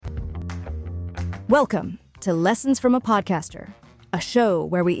Welcome to Lessons from a Podcaster, a show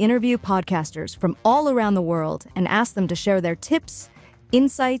where we interview podcasters from all around the world and ask them to share their tips,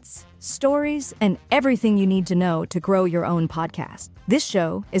 insights, stories, and everything you need to know to grow your own podcast. This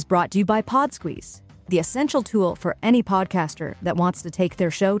show is brought to you by PodSqueeze, the essential tool for any podcaster that wants to take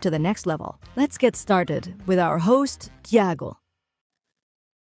their show to the next level. Let's get started with our host, Tiago.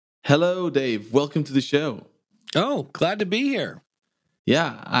 Hello, Dave. Welcome to the show. Oh, glad to be here.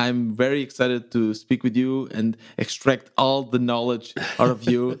 Yeah, I'm very excited to speak with you and extract all the knowledge out of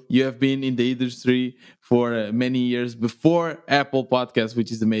you. You have been in the industry for many years before Apple Podcasts,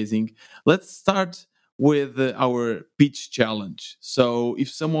 which is amazing. Let's start with our pitch challenge. So if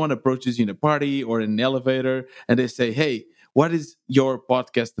someone approaches you in a party or in an elevator and they say, hey, what is your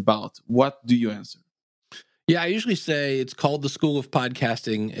podcast about? What do you answer? Yeah, I usually say it's called the School of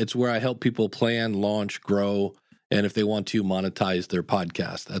Podcasting. It's where I help people plan, launch, grow, and if they want to monetize their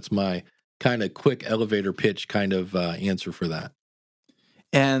podcast. That's my kind of quick elevator pitch kind of answer for that.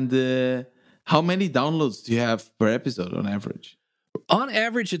 And how many downloads do you have per episode on average? On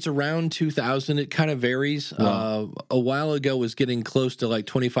average, it's around 2,000. It kind of varies. Wow. A while ago was getting close to like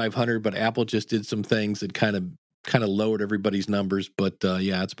 2,500, but Apple just did some things that kind of lowered everybody's numbers. But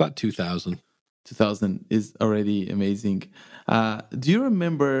yeah, it's about 2,000. 2000 is already amazing. Do you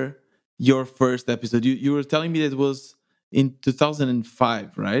remember your first episode? You were telling me that it was in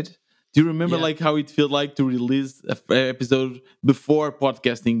 2005, right? Do you remember Yeah. like how it felt like to release an episode before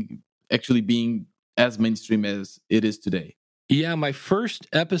podcasting actually being as mainstream as it is today? Yeah, my first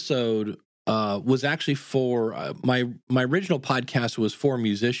episode was actually for my original podcast was for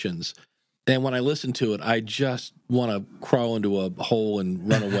musicians. And when I listen to it, I just want to crawl into a hole and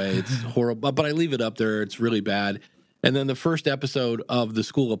run away. It's horrible, but I leave it up there. It's really bad. And then the first episode of the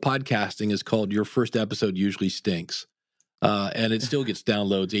School of Podcasting is called Your First Episode Usually Stinks. And it still gets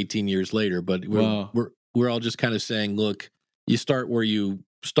downloads 18 years later. But Wow. we're all just kind of saying, look, you start where you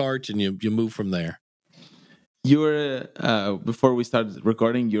start and you move from there. You were, before we started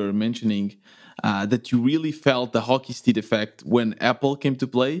recording, you were mentioning that you really felt the hockey stick effect when Apple came to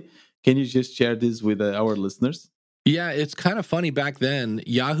play. Can you just share this with our listeners? Yeah, it's kind of funny. Back then,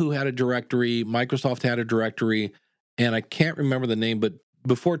 Yahoo had a directory, Microsoft had a directory, and I can't remember the name, but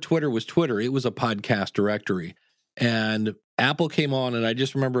before Twitter was Twitter, it was a podcast directory. And Apple came on, and I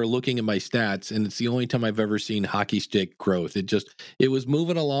just remember looking at my stats, and it's the only time I've ever seen hockey stick growth. It was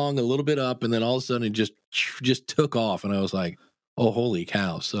moving along a little bit up, and then all of a sudden it just took off, and I was like, oh, holy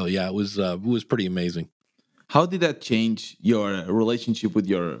cow. So yeah, it was pretty amazing. How did that change your relationship with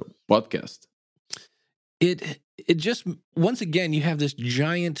your podcast? It just, once again, you have this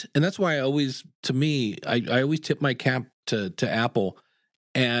giant, and that's why I always tip my cap to Apple.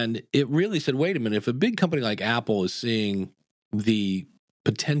 And it really said, wait a minute, if a big company like Apple is seeing the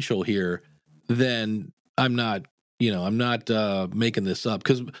potential here, then I'm not making this up.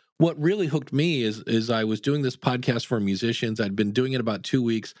 Because what really hooked me is I was doing this podcast for musicians. I'd been doing it about 2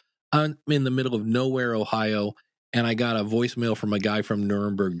 weeks. I'm in the middle of nowhere, Ohio, and I got a voicemail from a guy from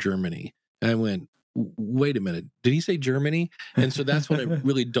Nuremberg, Germany. And I went, wait a minute, did he say Germany? And so that's when it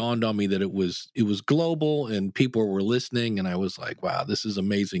really dawned on me that it was global and people were listening. And I was like, wow, this is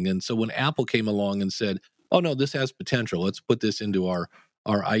amazing. And so when Apple came along and said, oh no, this has potential, let's put this into our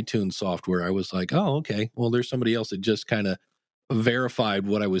iTunes software, I was like, oh, okay, well, there's somebody else that just kind of verified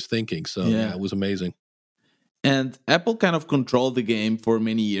what I was thinking. So yeah, it was amazing. And Apple kind of controlled the game for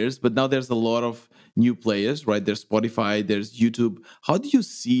many years, but now there's a lot of new players, right? There's Spotify, there's YouTube. How do you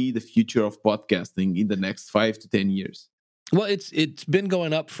see the future of podcasting in the next 5 to 10 years? Well, it's been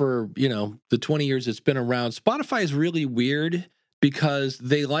going up for, the 20 years it's been around. Spotify is really weird because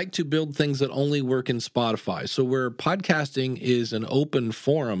they like to build things that only work in Spotify. So where podcasting is an open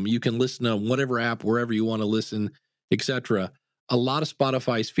forum, you can listen on whatever app, wherever you want to listen, etc. A lot of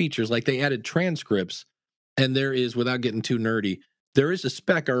Spotify's features, like they added transcripts, and there is, without getting too nerdy, there is a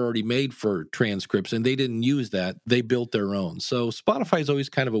spec already made for transcripts, and they didn't use that. They built their own. So Spotify is always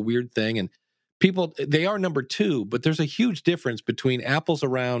kind of a weird thing, and people, they are number two, but there's a huge difference between Apple's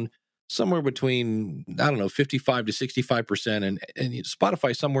around somewhere between, I don't know, 55 to 65%, and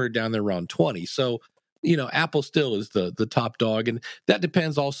Spotify somewhere down there around 20. So, Apple still is the top dog, and that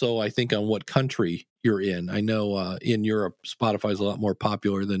depends also, I think, on what country you're in. I know in Europe, Spotify is a lot more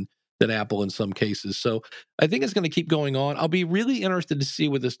popular than Apple in some cases. So I think it's going to keep going on. I'll be really interested to see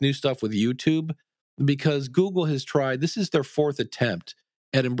with this new stuff with YouTube, because Google has tried, this is their fourth attempt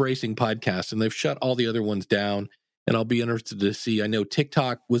at embracing podcasts, and they've shut all the other ones down. And I'll be interested to see. I know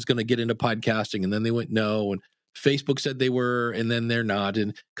TikTok was going to get into podcasting, and then they went no. And Facebook said they were, and then they're not.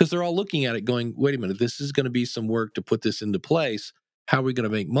 And because they're all looking at it going, wait a minute, this is going to be some work to put this into place. How are we going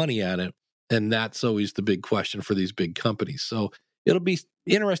to make money at it? And that's always the big question for these big companies. So it'll be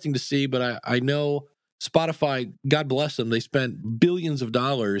interesting to see, but I know Spotify, God bless them, they spent billions of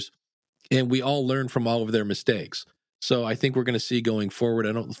dollars and we all learn from all of their mistakes. So I think we're going to see going forward.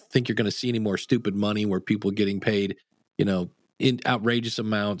 I don't think you're going to see any more stupid money where people getting paid, in outrageous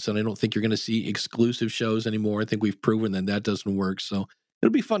amounts. And I don't think you're going to see exclusive shows anymore. I think we've proven that doesn't work. So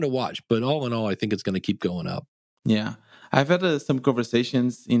it'll be fun to watch. But all in all, I think it's going to keep going up. Yeah. I've had some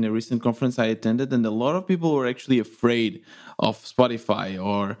conversations in a recent conference I attended, and a lot of people were actually afraid of Spotify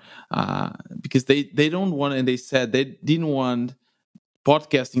or because they don't want, and they said they didn't want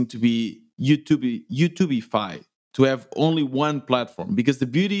podcasting to be YouTubeify, to have only one platform, because the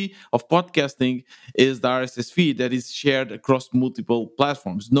beauty of podcasting is the RSS feed that is shared across multiple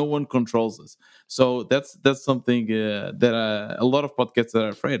platforms. No one controls us. So that's something that a lot of podcasts are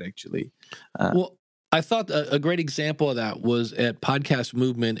afraid, actually. Well, I thought a great example of that was at Podcast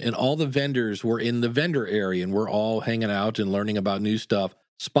Movement, and all the vendors were in the vendor area, and we're all hanging out and learning about new stuff.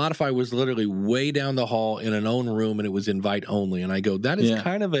 Spotify was literally way down the hall in an own room, and it was invite only. And I go, that is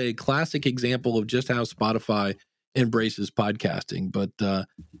kind of a classic example of just how Spotify embraces podcasting. But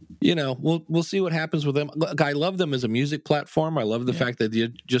we'll see what happens with them. Look, I love them as a music platform. I love the fact that they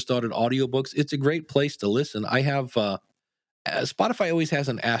just started audiobooks. It's a great place to listen. I have Spotify always has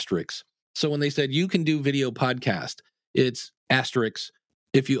an asterisk. So when they said you can do video podcast, it's asterisk.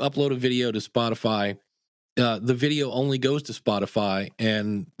 If you upload a video to Spotify, the video only goes to Spotify,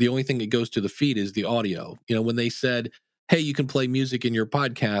 and the only thing that goes to the feed is the audio. When they said, hey, you can play music in your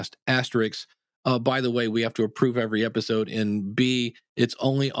podcast, asterisk, by the way, we have to approve every episode. And B, it's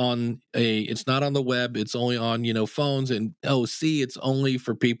only it's not on the web. It's only on, phones. And C, it's only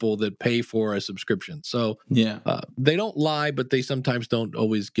for people that pay for a subscription. So they don't lie, but they sometimes don't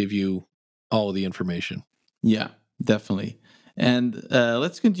always give you all of the information. Yeah, definitely. And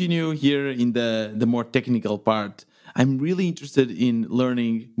let's continue here in the more technical part. I'm really interested in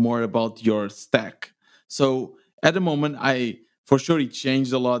learning more about your stack. So at the moment, for sure it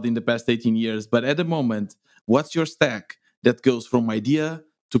changed a lot in the past 18 years, but at the moment, what's your stack that goes from idea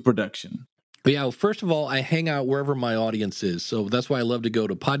to production? Yeah, well, first of all, I hang out wherever my audience is. So that's why I love to go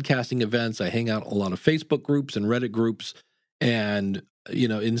to podcasting events. I hang out a lot of Facebook groups and Reddit groups. And,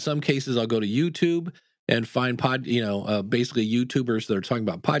 in some cases, I'll go to YouTube and find basically YouTubers that are talking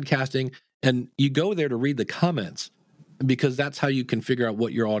about podcasting. And you go there to read the comments, because that's how you can figure out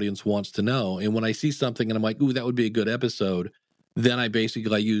what your audience wants to know. And when I see something and I'm like, ooh, that would be a good episode, then I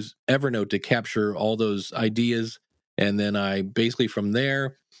use Evernote to capture all those ideas. And then I basically from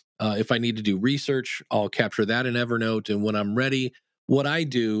there, if I need to do research, I'll capture that in Evernote. And when I'm ready, what I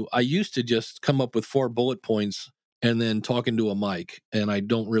do, I used to just come up with 4 bullet points and then talk into a mic, and I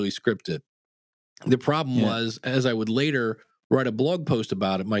don't really script it. The problem was, as I would later write a blog post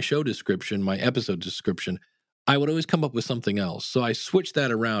about it, my show description, my episode description, I would always come up with something else. So I switched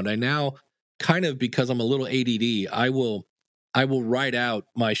that around. I now kind of, because I'm a little ADD, I will write out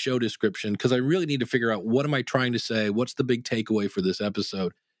my show description, because I really need to figure out, what am I trying to say? What's the big takeaway for this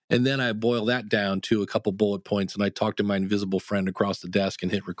episode? And then I boil that down to a couple bullet points, and I talk to my invisible friend across the desk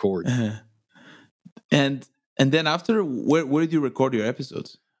and hit record. And then after, where do you record your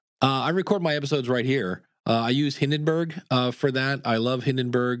episodes? I record my episodes right here. I use Hindenburg for that. I love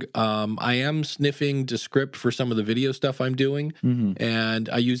Hindenburg. I am sniffing Descript for some of the video stuff I'm doing. And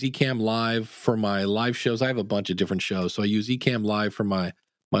I use Ecamm Live for my live shows. I have a bunch of different shows. So I use Ecamm Live for my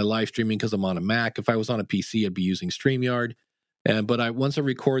live streaming, because I'm on a Mac. If I was on a PC, I'd be using StreamYard. But once I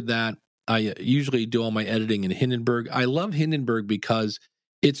record that, I usually do all my editing in Hindenburg. I love Hindenburg because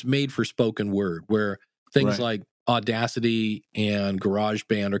it's made for spoken word, where things like Audacity and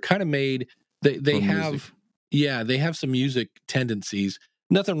GarageBand are kind of made. They have some music tendencies.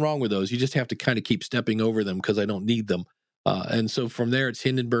 Nothing wrong with those. You just have to kind of keep stepping over them, because I don't need them. And so from there, it's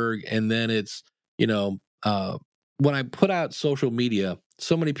Hindenburg, and then it's when I put out social media,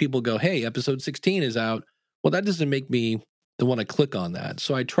 so many people go, "Hey, episode 16 is out." Well, that doesn't make me want to click on that.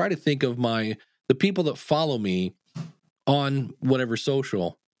 So I try to think of the people that follow me on whatever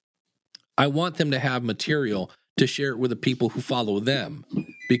social. I want them to have material to share it with the people who follow them,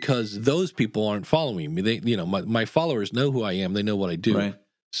 because those people aren't following me. They, my followers know who I am. They know what I do. Right.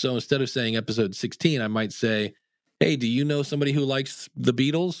 So instead of saying episode 16, I might say, hey, do you know somebody who likes the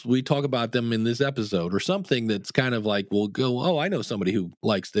Beatles? We talk about them in this episode, or something that's kind of like, we'll go, oh, I know somebody who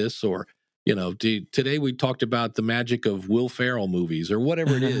likes this, or, today we talked about the magic of Will Ferrell movies, or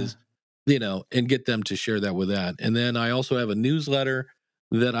whatever it is, and get them to share that with that. And then I also have a newsletter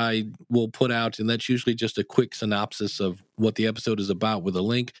that I will put out, and that's usually just a quick synopsis of what the episode is about with a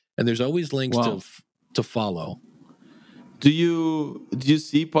link. And there's always links to follow. Do you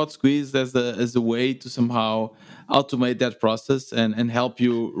see Pod Squeeze as a way to somehow automate that process and help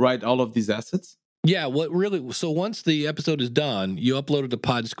you write all of these assets? Yeah, what really so once the episode is done, you upload it to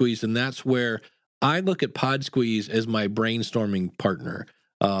Pod Squeeze, and that's where I look at Pod Squeeze as my brainstorming partner.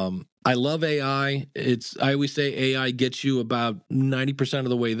 I love AI. I always say AI gets you about 90% of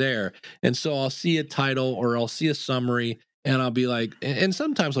the way there. And so I'll see a title or I'll see a summary and I'll be like, and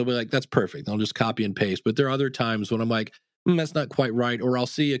sometimes I'll be like, that's perfect. I'll just copy and paste. But there are other times when I'm like, that's not quite right. Or I'll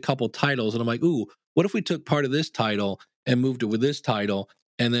see a couple titles and I'm like, ooh, what if we took part of this title and moved it with this title?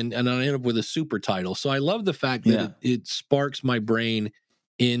 And I end up with a super title. So I love the fact that Yeah. it sparks my brain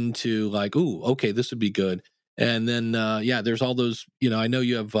into like, ooh, okay, this would be good. And then there's all those, I know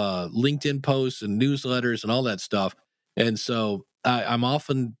you have LinkedIn posts and newsletters and all that stuff. And so I'm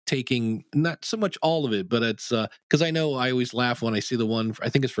often taking not so much all of it, but it's because I know I always laugh when I see the one, I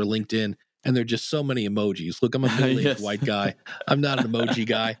think it's for LinkedIn, and there are just so many emojis. Look, I'm a middle-aged Yes. white guy. I'm not an emoji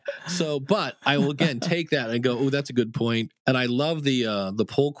guy. So, but I will again take that and go, oh, that's a good point. And I love the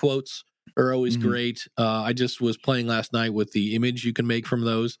pull quotes are always Mhm. great. I just was playing last night with the image you can make from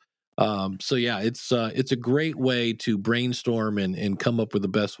those. So yeah, it's a great way to brainstorm and come up with the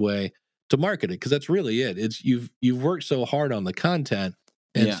best way to market it, because that's really it. It's you've worked so hard on the content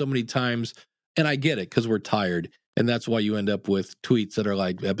and Yeah. so many times, and I get it because we're tired, and that's why you end up with tweets that are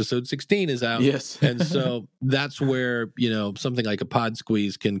like episode 16 is out. Yes. And so that's where something like a Pod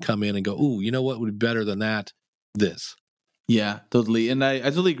Squeeze can come in and go, ooh, you know what would be better than that? This. Yeah, totally. And I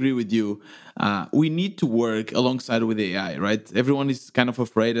totally agree with you. We need to work alongside with AI, right? Everyone is kind of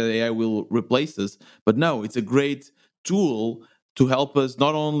afraid that AI will replace us. But no, it's a great tool to help us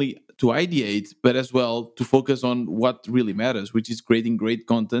not only to ideate, but as well to focus on what really matters, which is creating great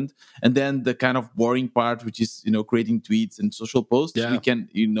content. And then the kind of boring part, which is, creating tweets and social posts, we Yeah. can,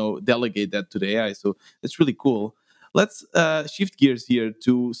 delegate that to the AI. So that's really cool. Let's shift gears here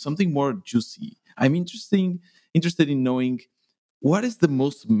to something more juicy. I'm interested in knowing what is the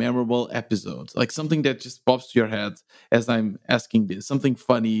most memorable episode, like something that just pops to your head as I'm asking this, something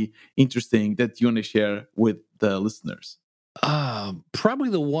funny, interesting that you want to share with the listeners. Probably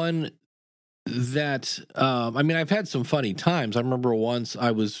the one that I've had some funny times. I remember once I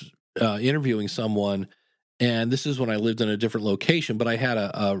was interviewing someone, and this is when I lived in a different location, but I had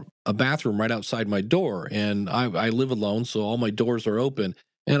a bathroom right outside my door, and I live alone, so all my doors are open.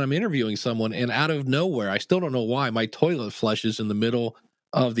 And I'm interviewing someone, and out of nowhere, I still don't know why, my toilet flushes in the middle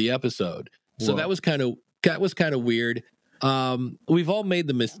of the episode. So Whoa. that was kind of weird. We've all made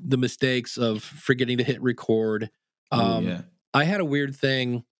the mistakes of forgetting to hit record. Yeah. I had a weird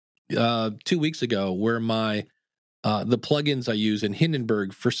thing 2 weeks ago where my the plugins I use in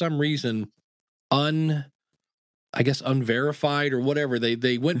Hindenburg, for some reason, unverified or whatever,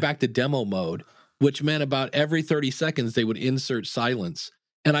 they went back to demo mode, which meant about every 30 seconds they would insert silence.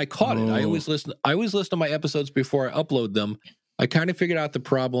 And I caught it. I always listen to my episodes before I upload them. I kind of figured out the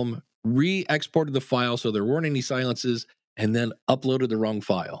problem, re-exported the file so there weren't any silences, and then uploaded the wrong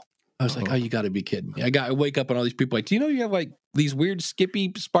file. I was like, oh, you got to be kidding me. I wake up and all these people like, do you know you have like these weird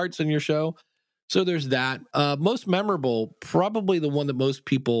skippy parts in your show? So there's that. Most memorable, probably the one that most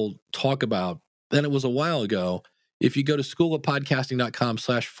people talk about, and it was a while ago. If you go to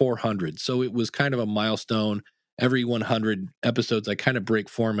schoolofpodcasting.com/400. So it was kind of a milestone. Every 100 episodes, I kind of break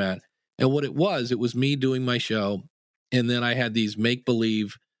format. And what it was me doing my show. And then I had these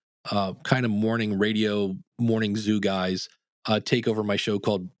make-believe kind of morning zoo guys take over my show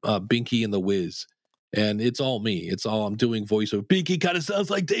called Binky and the Wiz. And it's all me. It's all I'm doing voiceover. Binky kind of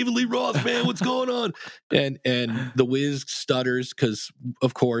sounds like David Lee Roth, man. What's going on? And the Wiz stutters because,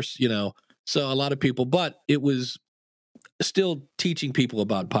 of course, so a lot of people, but it was still teaching people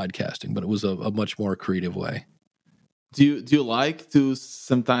about podcasting, but it was a much more creative way. Do you like to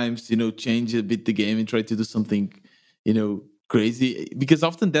sometimes change a bit the game and try to do something crazy? Because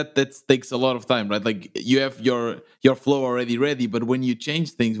often that takes a lot of time, right? Like you have your flow already ready, but when you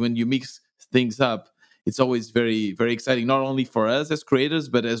change things, when you mix things up, it's always very, very exciting, not only for us as creators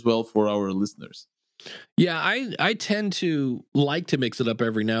but as well for our listeners. Yeah, I tend to like to mix it up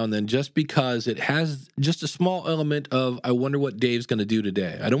every now and then, just because it has just a small element of, I wonder what Dave's going to do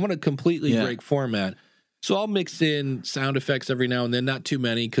today. I don't want to completely break format. So I'll mix in sound effects every now and then, not too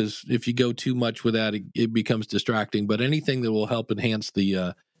many, because if you go too much with that, it becomes distracting. But anything that will help enhance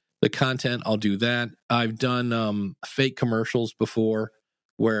the content, I'll do that. I've done fake commercials before,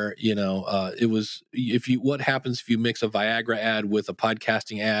 where it was what happens if you mix a Viagra ad with a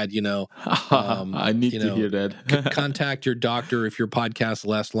podcasting ad? I need to hear that. Contact your doctor if your podcast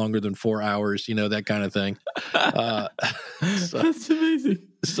lasts longer than 4 hours. That kind of thing. That's amazing.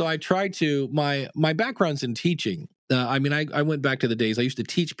 So I try to my background's in teaching, I mean, I went back to the days I used to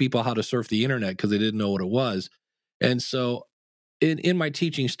teach people how to surf the internet because they didn't know what it was. And so in my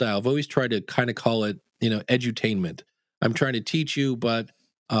teaching style, I've always tried to kind of call it, edutainment. I'm trying to teach you, but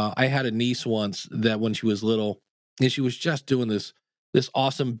I had a niece once that when she was little, and she was just doing this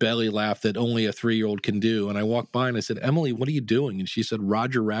awesome belly laugh that only a 3-year-old can do. And I walked by and I said, Emily, what are you doing? And she said,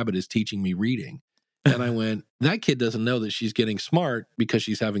 Roger Rabbit is teaching me reading. And I went, that kid doesn't know that she's getting smart because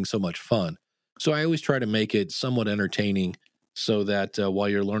she's having so much fun. So I always try to make it somewhat entertaining so that while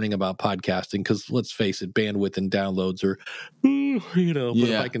you're learning about podcasting, because let's face it, bandwidth and downloads are, but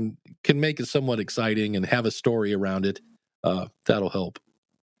if I can make it somewhat exciting and have a story around it, that'll help.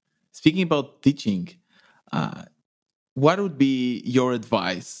 Speaking about teaching, what would be your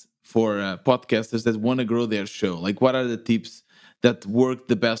advice for podcasters that want to grow their show? Like, what are the tips that work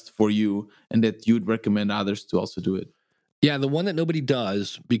the best for you and that you'd recommend others to also do it? Yeah, the one that nobody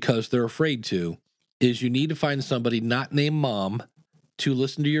does because they're afraid to is you need to find somebody not named Mom to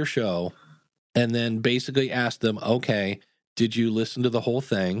listen to your show and then basically ask them, okay, did you listen to the whole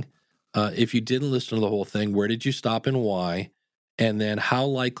thing? If you didn't listen to the whole thing, where did you stop and why? And then how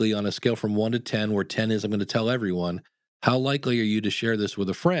likely on a scale from 1 to 10, where 10 is I'm going to tell everyone, how likely are you to share this with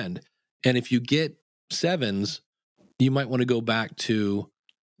a friend? And if you get 7s, you might want to go back to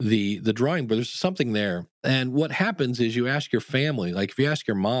the drawing board. There's something there. And what happens is you ask your family, like if you ask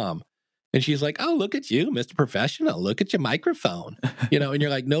your mom, and she's like, oh, look at you, Mr. Professional. Look at your microphone. And you're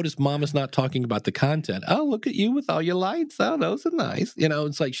like, notice Mom is not talking about the content. Oh, look at you with all your lights. Oh, those are nice.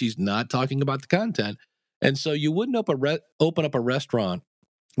 It's like she's not talking about the content. And so you wouldn't open up a restaurant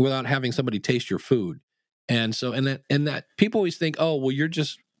without having somebody taste your food. And so, and that people always think, oh, well, you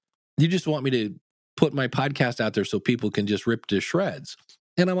just want me to put my podcast out there so people can just rip to shreds.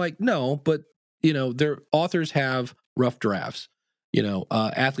 And I'm like, no, but their authors have rough drafts.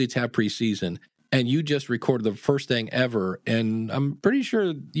 Athletes have preseason, and you just recorded the first thing ever. And I'm pretty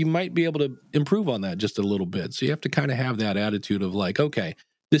sure you might be able to improve on that just a little bit. So you have to kind of have that attitude of like, okay,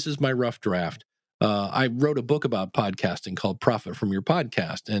 this is my rough draft. I wrote a book about podcasting called Profit from Your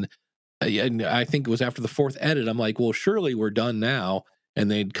Podcast. And I think it was after the 4th edit, I'm like, well, surely we're done now. And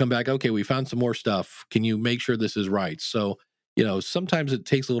they'd come back, okay, we found some more stuff. Can you make sure this is right? So, sometimes it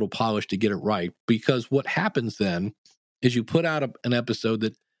takes a little polish to get it right, because what happens then is you put out an episode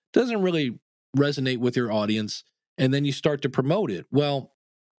that doesn't really resonate with your audience, and then you start to promote it. Well,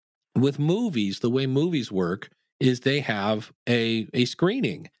 with movies, the way movies work is they have a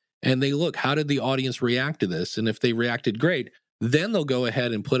screening, and they look, how did the audience react to this? And if they reacted great, then they'll go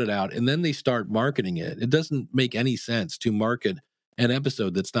ahead and put it out, and then they start marketing it. It doesn't make any sense to market an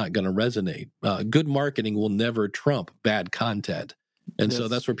episode that's not going to resonate. Good marketing will never trump bad content. And so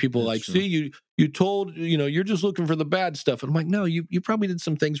that's where people like, true. See, you told, you're just looking for the bad stuff. And I'm like, no, you probably did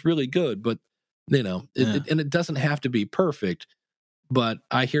some things really good, but and it doesn't have to be perfect. But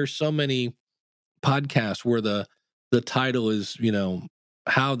I hear so many podcasts where the title is,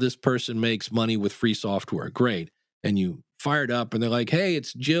 how this person makes money with free software. Great. And you fire it up and they're like, hey,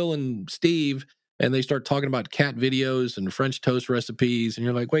 it's Jill and Steve. And they start talking about cat videos and French toast recipes. And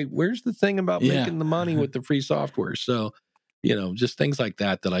you're like, wait, where's the thing about making the money with the free software? So, just things like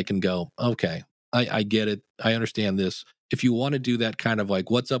that I can go, okay, I get it. I understand this. If you want to do that kind of like,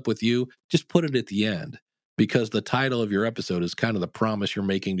 what's up with you? Just put it at the end, because the title of your episode is kind of the promise you're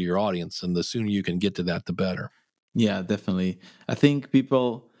making to your audience. And the sooner you can get to that, the better. Yeah, definitely. I think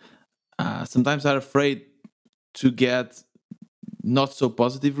people sometimes are afraid to get not so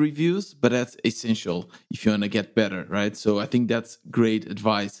positive reviews, but that's essential if you want to get better, right? So I think that's great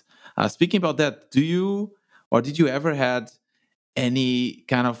advice. Speaking about that, did you ever had any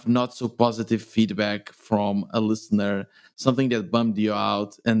kind of not so positive feedback from a listener, something that bummed you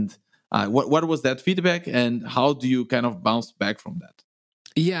out? And what was that feedback, and how do you kind of bounce back from that?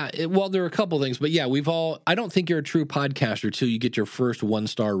 Yeah, well, there are a couple of things, but yeah, I don't think you're a true podcaster till you get your first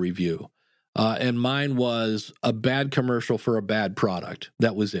 1-star review. And mine was a bad commercial for a bad product.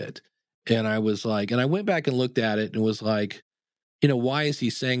 That was it. And I was like, and I went back and looked at it and was like, why is he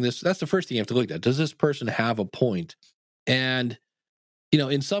saying this? That's the first thing you have to look at. Does this person have a point? And,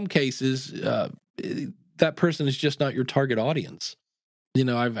 in some cases, that person is just not your target audience.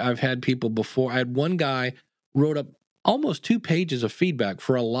 I've had people before. I had one guy wrote up almost 2 pages of feedback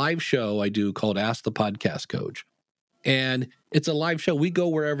for a live show I do called Ask the Podcast Coach. And it's a live show. We go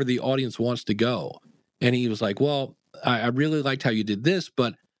wherever the audience wants to go. And he was like, well, I really liked how you did this,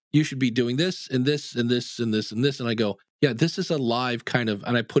 but you should be doing this and this and this and this and this. And I go, yeah, this is a live kind of,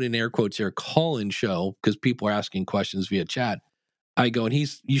 and I put in air quotes here, call-in show, because people are asking questions via chat. I go, and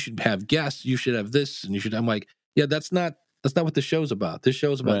you should have guests, you should have this, and I'm like, yeah, that's not what the show's about. This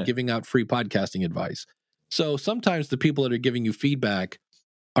show's about giving out free podcasting advice. So sometimes the people that are giving you feedback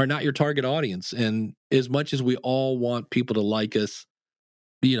are not your target audience. And as much as we all want people to like us,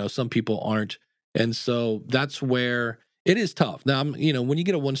 some people aren't. And so that's where it is tough. Now, when you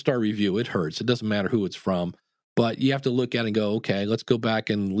get a 1-star review, it hurts. It doesn't matter who it's from. But you have to look at it and go, okay, let's go back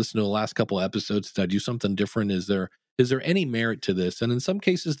and listen to the last couple of episodes. Did I do something different? Is there any merit to this? And in some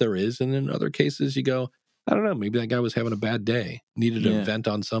cases there is. And in other cases you go, I don't know, maybe that guy was having a bad day, needed to vent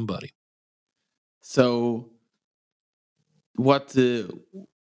on somebody. So what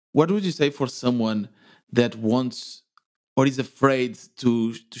would you say for someone that wants or is afraid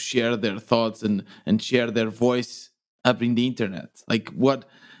to share their thoughts and share their voice up in the internet? Like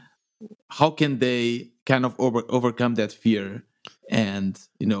how can they kind of overcome that fear and,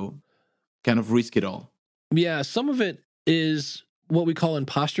 kind of risk it all? Yeah, some of it is what we call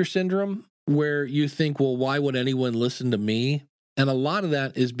imposter syndrome, where you think, well, why would anyone listen to me? And a lot of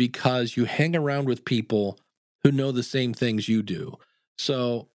that is because you hang around with people who know the same things you do.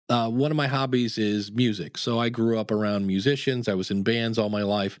 So one of my hobbies is music. So I grew up around musicians. I was in bands all my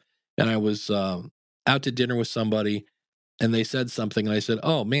life. And I was out to dinner with somebody, and they said something. And I said,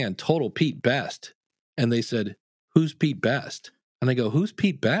 oh, man, total Pete Best. And they said, who's Pete Best? And I go, who's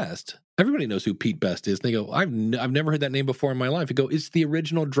Pete Best? Everybody knows who Pete Best is. And they go, I've never heard that name before in my life. I go, it's the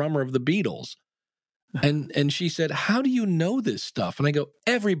original drummer of the Beatles. And she said, how do you know this stuff? And I go,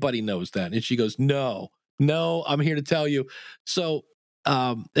 everybody knows that. And she goes, no, I'm here to tell you. So,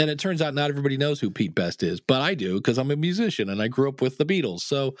 and it turns out not everybody knows who Pete Best is, but I do because I'm a musician and I grew up with the Beatles.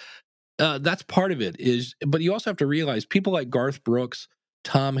 So that's part of it but you also have to realize people like Garth Brooks,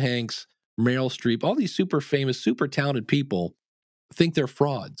 Tom Hanks, Meryl Streep, all these super famous, super talented people think they're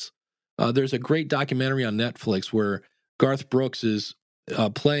frauds. There's a great documentary on Netflix where Garth Brooks is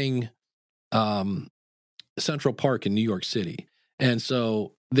playing Central Park in New York City. And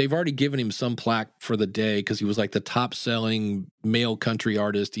so they've already given him some plaque for the day because he was like the top selling male country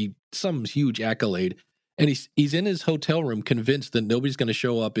artist. Some huge accolade. And he's in his hotel room convinced that nobody's going to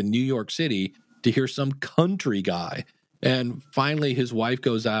show up in New York City to hear some country guy. And finally his wife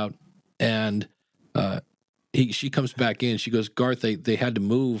goes out and she comes back in. She goes, Garth, they had to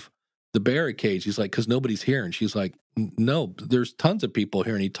move the barricades. He's like, because nobody's here. And she's like, no, there's tons of people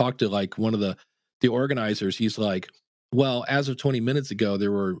here. And he talked to like one of the organizers. He's like, well, as of 20 minutes ago,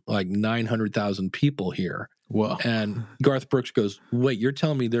 there were like 900,000 people here. Wow. And Garth Brooks goes, wait, you're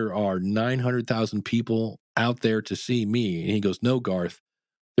telling me there are 900,000 people out there to see me? And he goes, no, Garth,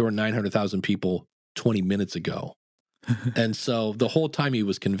 there were 900,000 people 20 minutes ago. And so the whole time he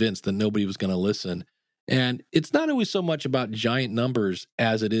was convinced that nobody was going to listen. And it's not always so much about giant numbers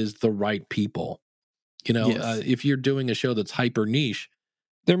as it is the right people. Yes. If you're doing a show that's hyper niche,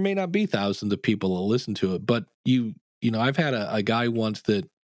 there may not be thousands of people that listen to it. But I've had a guy once that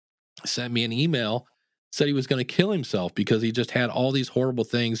sent me an email, said he was going to kill himself because he just had all these horrible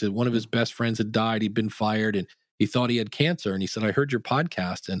things. That one of his best friends had died. He'd been fired and he thought he had cancer. And he said, I heard your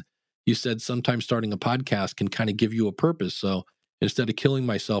podcast. And you said sometimes starting a podcast can kind of give you a purpose. So instead of killing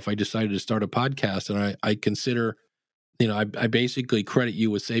myself, I decided to start a podcast. And I consider, I basically credit you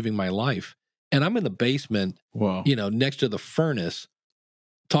with saving my life. And I'm in the basement, wow, next to the furnace,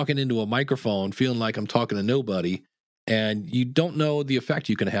 talking into a microphone, feeling like I'm talking to nobody. And you don't know the effect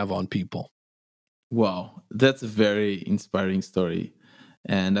you can have on people. Wow, that's a very inspiring story.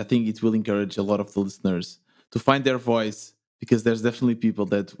 And I think it will encourage a lot of the listeners to find their voice, because there's definitely people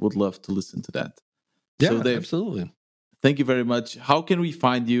that would love to listen to that. Yeah, so Dave, absolutely. Thank you very much. How can we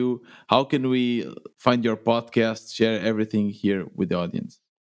find you? How can we find your podcast? Share everything here with the audience.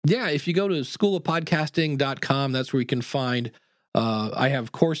 Yeah, if you go to schoolofpodcasting.com, that's where you can find I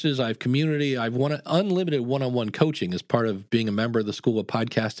have courses, I have community, I've unlimited one-on-one coaching as part of being a member of the School of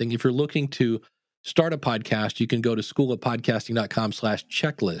Podcasting. If you're looking to start a podcast, you can go to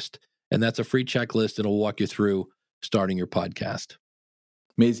schoolofpodcasting.com/checklist, and that's a free checklist. It'll walk you through starting your podcast.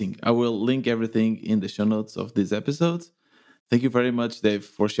 Amazing. I will link everything in the show notes of this episode. Thank you very much, Dave,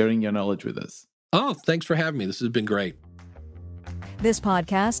 for sharing your knowledge with us. Oh, thanks for having me. This has been great. This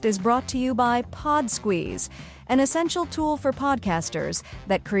podcast is brought to you by PodSqueeze, an essential tool for podcasters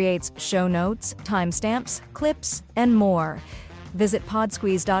that creates show notes, timestamps, clips, and more. Visit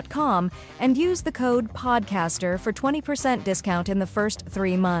podsqueeze.com and use the code PODCASTER for 20% discount in the first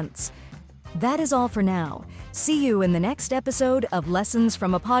 3 months. That is all for now. See you in the next episode of Lessons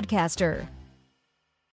from a Podcaster.